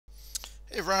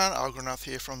Hey everyone, Argonath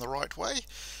here from The Right Way,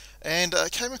 and I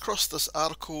came across this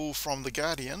article from The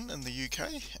Guardian in the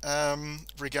UK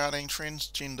regarding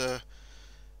transgender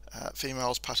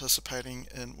females participating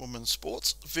in women's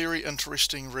sports. Very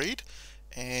interesting read,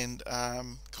 and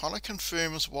kind of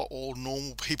confirms what all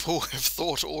normal people have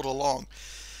thought all along.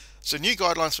 So, new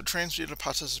guidelines for transgender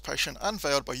participation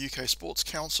unveiled by UK sports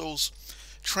councils.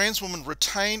 Trans women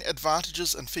retain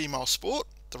advantages in female sport,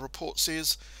 the report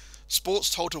says.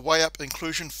 Sports told to weigh up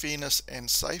inclusion, fairness and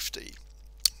safety.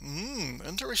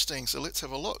 Interesting, so let's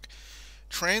have a look.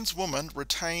 Trans women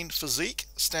retain physique,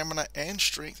 stamina and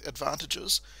strength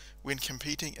advantages when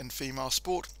competing in female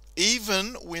sport,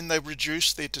 even when they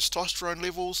reduce their testosterone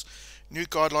levels. New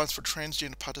guidelines for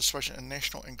transgender participation in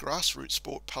national and grassroots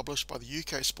sport published by the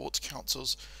UK Sports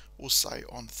Councils will say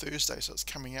on Thursday, so it's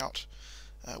coming out.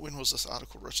 When was this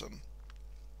article written?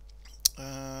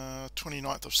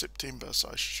 29th of September, so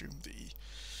I assume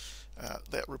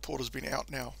that report has been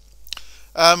out now.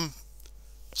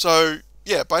 So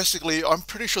yeah, basically I'm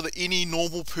pretty sure that any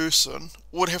normal person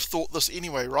would have thought this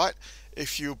anyway, right?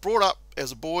 If you were brought up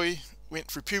as a boy, went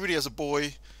through puberty as a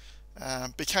boy,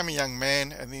 became a young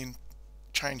man and then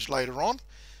changed later on,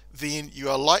 then you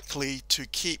are likely to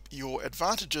keep your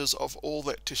advantages of all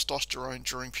that testosterone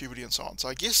during puberty and so on. So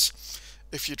I guess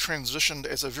if you transitioned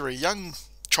as a very young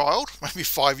child, maybe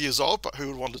 5 years old, but who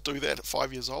would want to do that at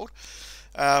 5 years old?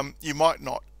 You might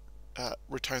not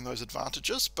retain those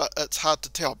advantages, but it's hard to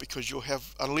tell because you'll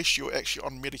have, unless you're actually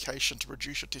on medication to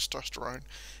reduce your testosterone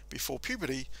before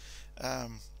puberty,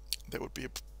 that would be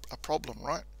a problem,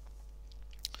 right?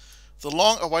 The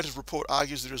long-awaited report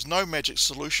argues there is no magic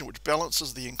solution which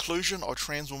balances the inclusion of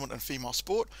trans women in female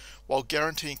sport while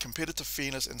guaranteeing competitive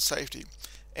fairness and safety.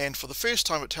 And for the first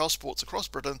time, it tells sports across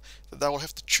Britain that they will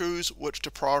have to choose which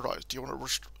to prioritise. Do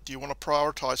you want to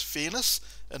prioritise fairness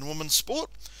in women's sport,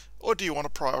 or do you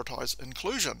want to prioritise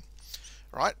inclusion?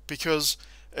 Right? Because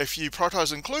if you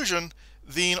prioritise inclusion,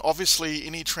 then obviously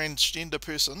any transgender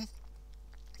person,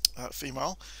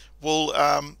 female, will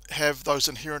have those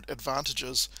inherent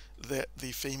advantages that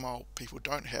the female people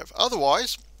don't have.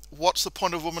 Otherwise, what's the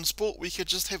point of women's sport? We could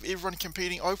just have everyone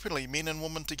competing openly, men and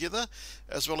women together,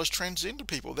 as well as transgender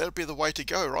people. That'd be the way to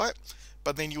go, right?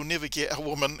 But then you'll never get a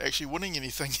woman actually winning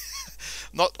anything.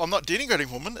 I'm not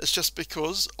denigrating women, it's just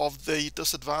because of the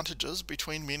disadvantages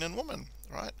between men and women,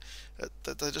 right?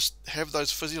 That they just have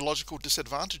those physiological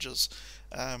disadvantages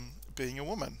being a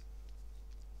woman.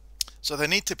 So they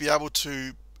need to be able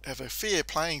to have a fair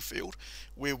playing field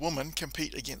where women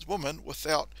compete against women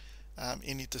without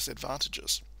any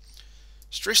disadvantages.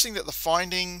 Stressing that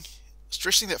finding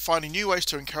new ways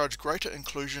to encourage greater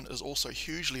inclusion is also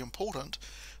hugely important,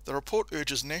 the report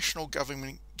urges national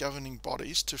governing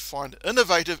bodies to find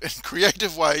innovative and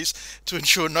creative ways to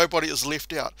ensure nobody is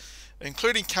left out,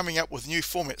 including coming up with new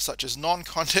formats such as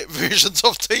non-contact versions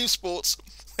of team sports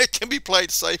that can be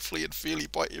played safely and fairly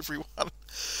by everyone.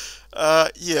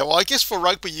 Yeah, well, I guess for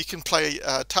rugby you can play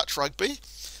touch rugby,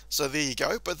 so there you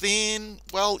go. But then,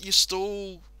 well, you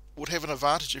still would have an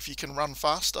advantage if you can run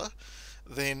faster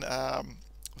than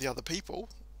the other people.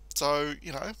 So,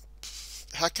 you know,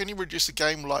 how can you reduce a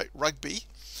game like rugby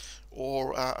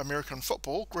or American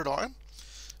football, gridiron,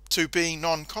 to being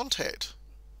non-contact,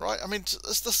 right? I mean,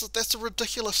 that's a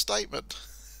ridiculous statement.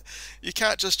 You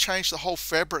can't just change the whole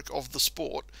fabric of the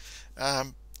sport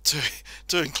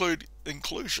to include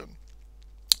inclusion.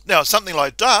 Now, something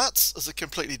like darts is a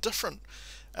completely different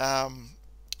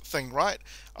thing, right?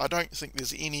 I don't think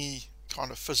there's any kind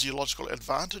of physiological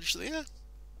advantage there.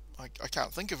 I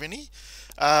can't think of any.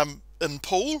 In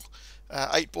pool,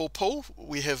 8-ball pool,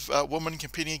 we have women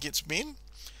competing against men.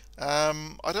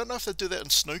 I don't know if they do that in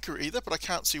snooker either, but I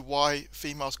can't see why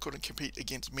females couldn't compete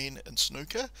against men in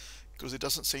snooker, because there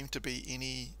doesn't seem to be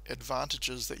any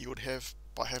advantages that you would have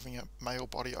by having a male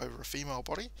body over a female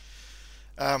body.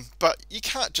 But you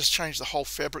can't just change the whole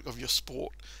fabric of your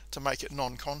sport to make it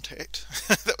non-contact.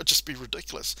 That would just be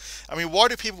ridiculous. I mean, why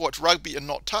do people watch rugby and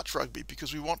not touch rugby?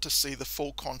 Because we want to see the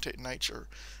full contact nature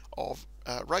of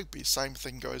rugby. Same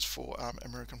thing goes for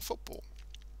American football.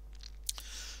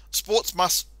 Sports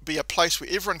must be a place where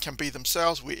everyone can be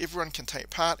themselves, where everyone can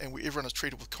take part, and where everyone is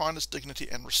treated with kindness, dignity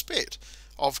and respect.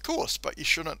 Of course, but you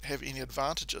shouldn't have any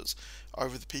advantages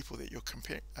over the people that you're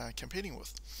competing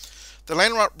with. The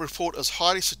Landmark report is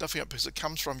highly significant because it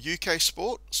comes from UK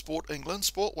Sport, Sport England,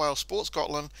 Sport Wales, Sport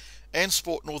Scotland and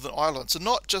Sport Northern Ireland. So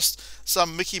not just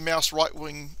some Mickey Mouse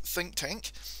right-wing think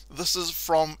tank. This is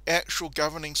from actual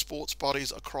governing sports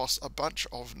bodies across a bunch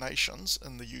of nations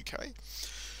in the UK,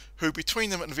 who between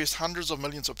them invest hundreds of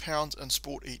millions of pounds in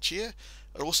sport each year.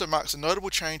 It also marks a notable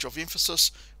change of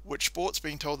emphasis, with sports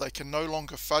being told they can no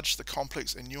longer fudge the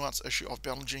complex and nuanced issue of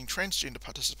balancing transgender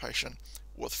participation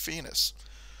with fairness.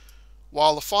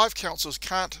 While the 5 councils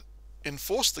can't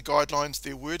enforce the guidelines,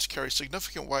 their words carry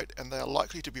significant weight and they are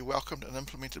likely to be welcomed and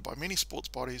implemented by many sports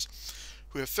bodies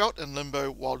who have felt in limbo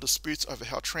while disputes over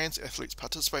how trans athletes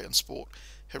participate in sport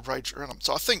have raged around them.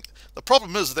 So I think the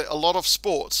problem is that a lot of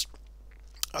sports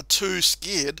are too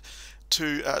scared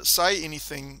to say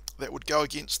anything that would go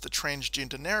against the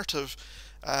transgender narrative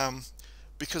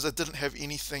because they didn't have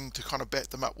anything to kind of back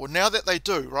them up. Well, now that they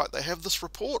do, right, they have this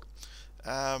report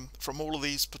from all of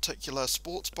these particular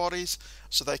sports bodies,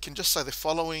 so they can just say they're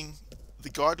following the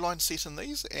guidelines set in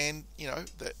these, and you know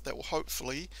that will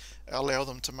hopefully allow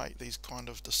them to make these kind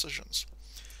of decisions.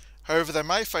 However, they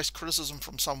may face criticism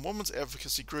from some women's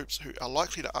advocacy groups who are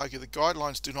likely to argue the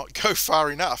guidelines do not go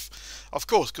far enough, of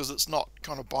course, because it's not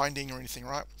kind of binding or anything,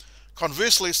 right?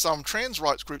 Conversely, some trans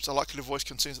rights groups are likely to voice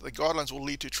concerns that the guidelines will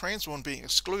lead to trans women being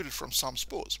excluded from some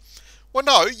sports. Well,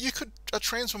 no, a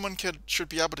trans woman should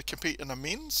be able to compete in a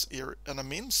men's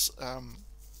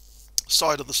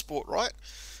side of the sport, right?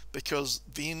 Because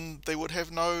then they would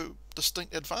have no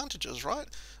distinct advantages, right?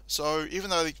 So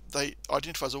even though they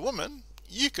identify as a woman,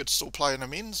 you could still play in a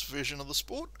men's version of the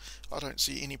sport. I don't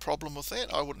see any problem with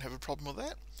that. I wouldn't have a problem with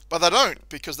that. But they don't,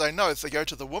 because they know if they go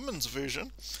to the women's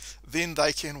version, then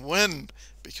they can win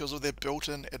because of their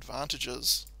built-in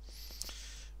advantages.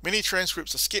 Many trans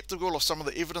groups are skeptical of some of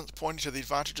the evidence pointing to the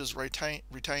advantages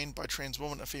retained by trans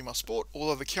women in female sport,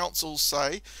 although the councils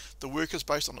say the work is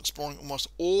based on exploring almost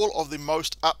all of the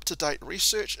most up-to-date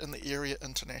research in the area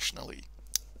internationally.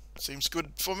 Seems good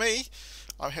for me.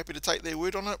 I'm happy to take their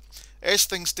word on it. As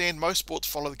things stand, most sports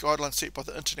follow the guidelines set by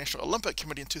the International Olympic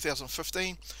Committee in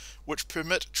 2015, which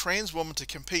permit trans women to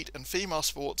compete in female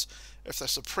sports if they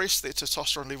suppress their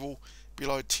testosterone level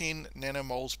below 10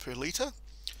 nanomoles per litre.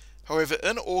 However,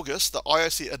 in August, the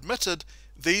IOC admitted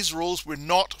these rules were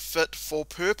not fit for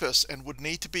purpose and would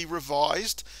need to be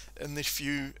revised in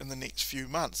the next few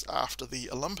months after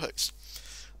the Olympics.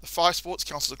 The 5 sports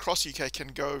councils across the UK can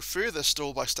go further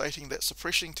still by stating that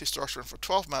suppressing testosterone for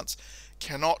 12 months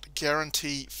cannot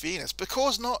guarantee fairness. Of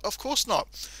course not.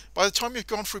 By the time you've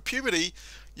gone through puberty,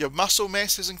 your muscle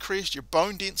mass has increased, your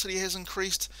bone density has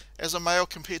increased as a male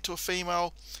compared to a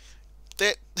female.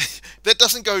 That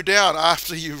doesn't go down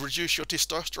after you reduce your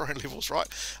testosterone levels, right?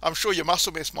 I'm sure your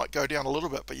muscle mass might go down a little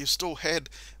bit, but you still had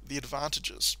the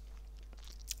advantages.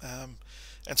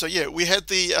 And so yeah, we had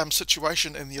the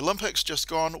situation in the Olympics just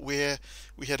gone where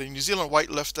we had a New Zealand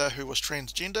weightlifter who was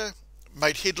transgender,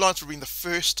 made headlines for being the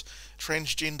first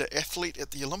transgender athlete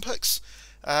at the Olympics,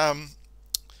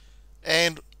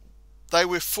 and they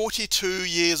were 42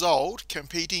 years old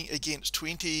competing against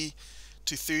 20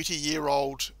 to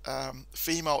 30-year-old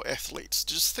female athletes.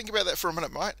 Just think about that for a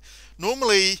minute, right?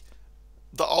 Normally,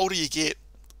 the older you get,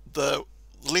 the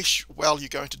less well you're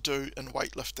going to do in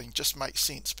weightlifting. Just makes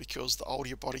sense, because the older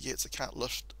your body gets, it can't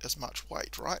lift as much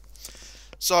weight, right?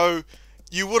 So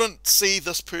you wouldn't see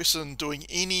this person doing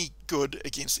any good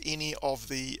against any of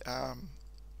the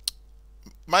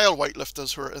male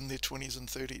weightlifters who are in their 20s and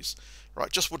 30s,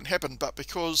 right? Just wouldn't happen. But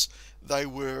because they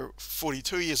were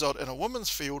 42 years old in a women's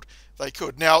field, they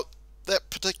could. Now, that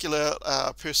particular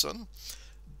person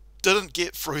didn't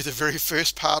get through the very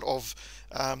first part of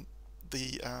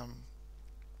the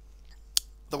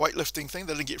weightlifting thing.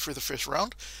 They didn't get through the first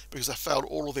round because they failed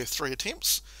all of their 3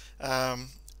 attempts.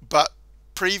 But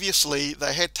previously,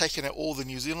 they had taken out all the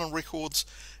New Zealand records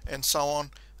and so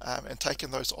on, and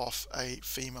taken those off a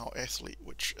female athlete,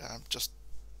 which just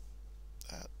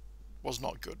was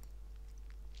not good.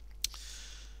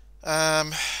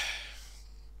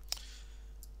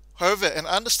 However, an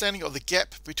understanding of the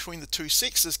gap between the two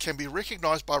sexes can be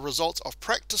recognised by results of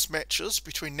practice matches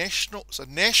between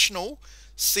national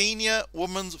senior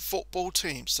women's football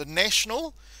teams. So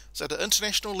national, so at an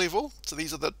international level, so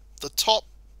these are the top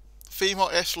female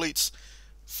athletes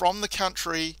from the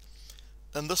country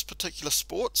in this particular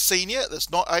sport. Senior,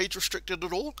 that's not age restricted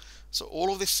at all. So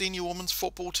all of their senior women's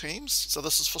football teams, so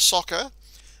this is for soccer,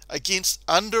 against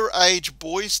underage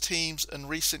boys teams in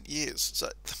recent years. So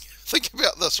think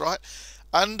about this, right?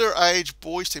 Underage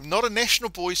boys team, not a national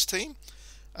boys team.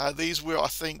 These were, I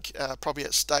think, probably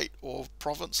at state or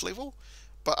province level,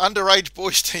 but underage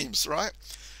boys teams, right?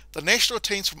 The national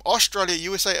teams from Australia,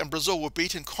 USA and Brazil were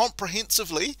beaten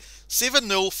comprehensively 7-0,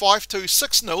 5-2,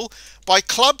 6-0 by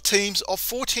club teams of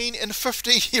 14 and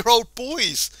 15-year-old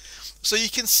boys. So you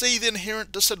can see the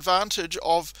inherent disadvantage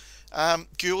of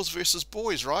girls versus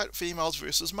boys, right? Females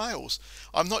versus males.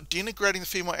 I'm not denigrating the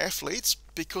female athletes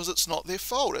because it's not their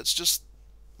fault. It's just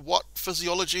what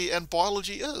physiology and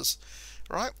biology is,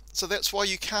 right? So that's why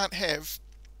you can't have,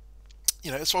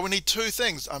 that's why we need two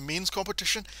things: a men's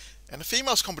competition and a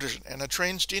female's competition. And a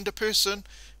transgender person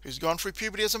who's gone through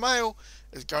puberty as a male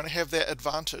is going to have that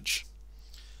advantage.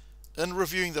 In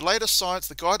reviewing the latest science,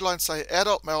 the guidelines say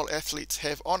adult male athletes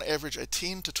have on average a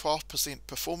 10 to 12%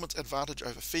 performance advantage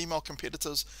over female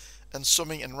competitors in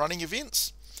swimming and running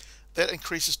events. That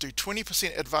increases to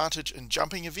 20% advantage in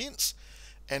jumping events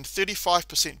and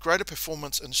 35% greater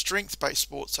performance in strength-based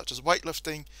sports such as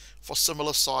weightlifting for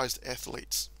similar sized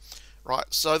athletes. Right,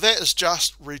 so that is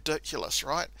just ridiculous,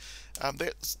 right?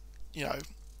 That's,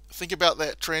 think about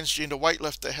that transgender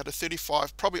weightlifter had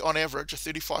probably on average, a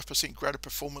 35% greater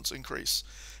performance increase,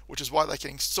 which is why they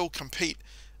can still compete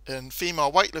in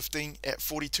female weightlifting at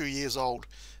 42 years old,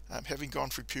 having gone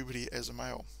through puberty as a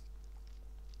male.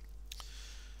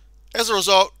 As a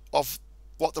result of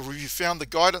what the review found, the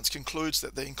guidance concludes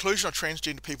that the inclusion of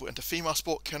transgender people into female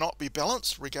sport cannot be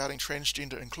balanced regarding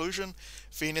transgender inclusion,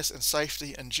 fairness and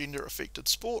safety in gender-affected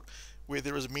sport where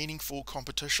there is meaningful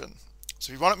competition.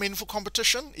 So if you want meaningful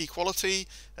competition, equality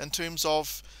in terms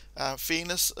of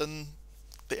fairness in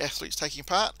the athletes taking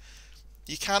part,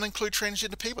 you can't include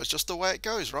transgender people. It's just the way it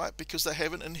goes, right? Because they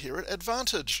have an inherent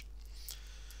advantage.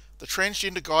 The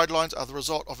transgender guidelines are the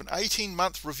result of an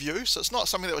 18-month review, so it's not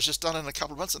something that was just done in a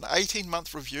couple of months, an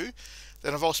 18-month review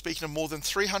that involves speaking to more than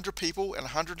 300 people and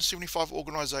 175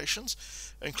 organisations,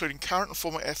 including current and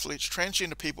former athletes,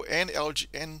 transgender people and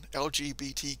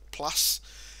LGBT+,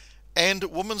 and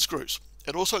women's groups.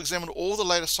 It also examined all the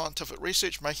latest scientific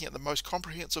research, making it the most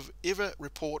comprehensive ever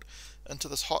report into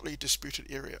this hotly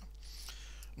disputed area.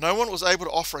 No one was able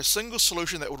to offer a single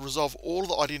solution that would resolve all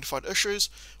the identified issues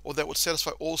or that would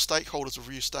satisfy all stakeholders of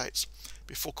review states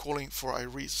before calling for a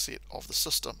reset of the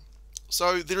system.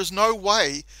 So there is no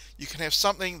way you can have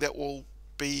something that will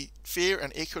be fair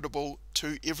and equitable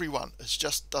to everyone. It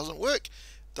just doesn't work.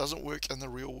 It doesn't work in the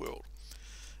real world.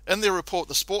 In their report,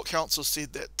 the Sport Council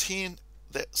said that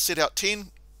set out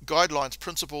 10 guidelines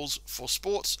principles for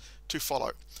sports to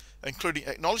follow, including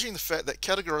acknowledging the fact that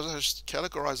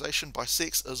categorization by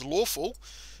sex is lawful,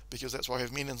 because that's why we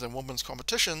have men's and women's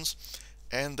competitions,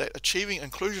 and that achieving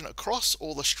inclusion across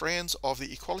all the strands of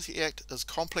the Equality Act is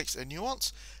complex and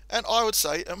nuanced, and I would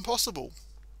say impossible.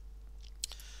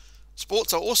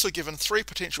 Sports are also given 3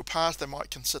 potential paths they might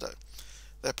consider.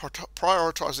 They're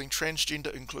prioritizing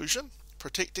transgender inclusion,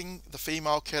 protecting the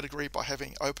female category by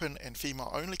having open and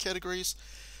female-only categories,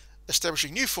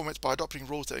 establishing new formats by adopting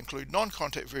rules that include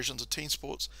non-contact versions of team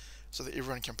sports so that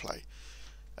everyone can play.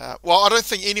 Well, I don't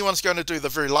think anyone's going to do the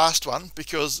very last one,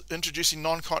 because introducing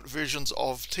non-contact versions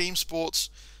of team sports,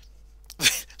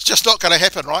 it's just not going to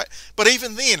happen, right? But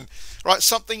even then, right,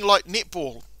 something like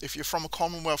netball, if you're from a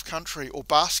Commonwealth country, or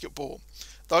basketball,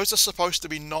 those are supposed to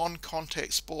be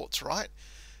non-contact sports, right?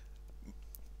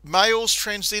 Males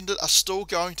transgender are still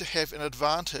going to have an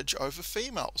advantage over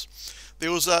females.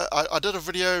 There was I did a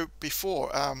video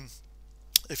before,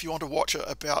 if you want to watch it,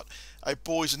 about a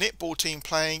boys netball team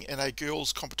playing in a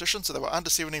girls competition. So they were under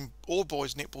 17 all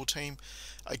boys netball team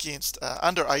against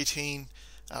under 18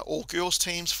 all girls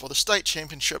teams for the state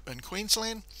championship in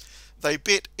Queensland. They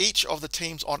bet each of the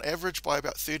teams on average by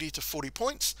about 30 to 40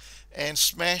 points and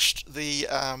smashed the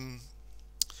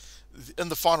in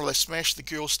the final. They smashed the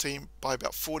girls team by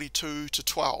about 42 to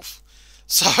 12.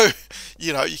 So,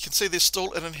 you can see there's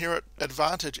still an inherent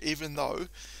advantage even though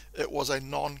it was a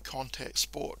non-contact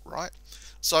sport, right?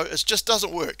 So it just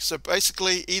doesn't work. So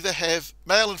basically either have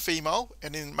male and female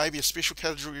and then maybe a special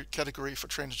category for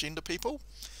transgender people.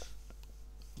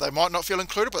 They might not feel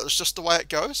included, but it's just the way it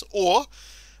goes. Or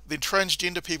then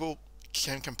transgender people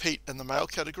can compete in the male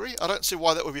category. I don't see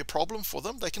why that would be a problem for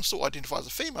them. They can still identify as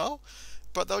a female,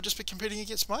 but they'll just be competing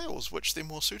against males, which they're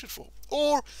more suited for.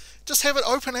 Or just have it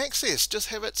open access. Just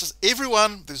have it just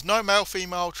everyone. There's no male,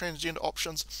 female, transgender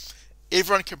options.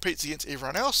 Everyone competes against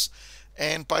everyone else,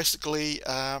 and basically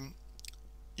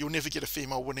you'll never get a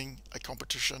female winning a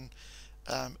competition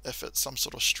if it's some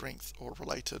sort of strength or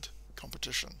related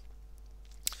competition.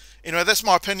 Anyway, that's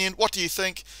my opinion. What do you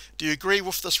think? Do you agree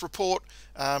with this report?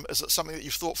 Is it something that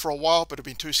you've thought for a while but have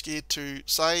been too scared to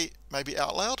say, maybe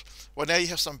out loud? Well, now you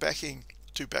have some backing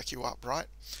to back you up, right?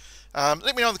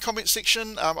 Let me know in the comment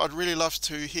section. I'd really love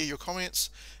to hear your comments.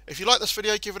 If you like this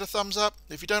video, give it a thumbs up.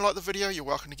 If you don't like the video, you're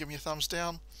welcome to give me a thumbs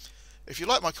down. If you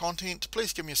like my content,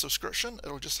 please give me a subscription.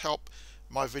 It'll just help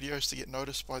my videos to get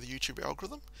noticed by the YouTube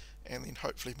algorithm, and then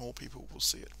hopefully more people will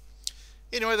see it.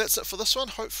 Anyway, that's it for this one.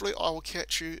 Hopefully I will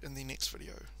catch you in the next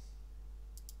video.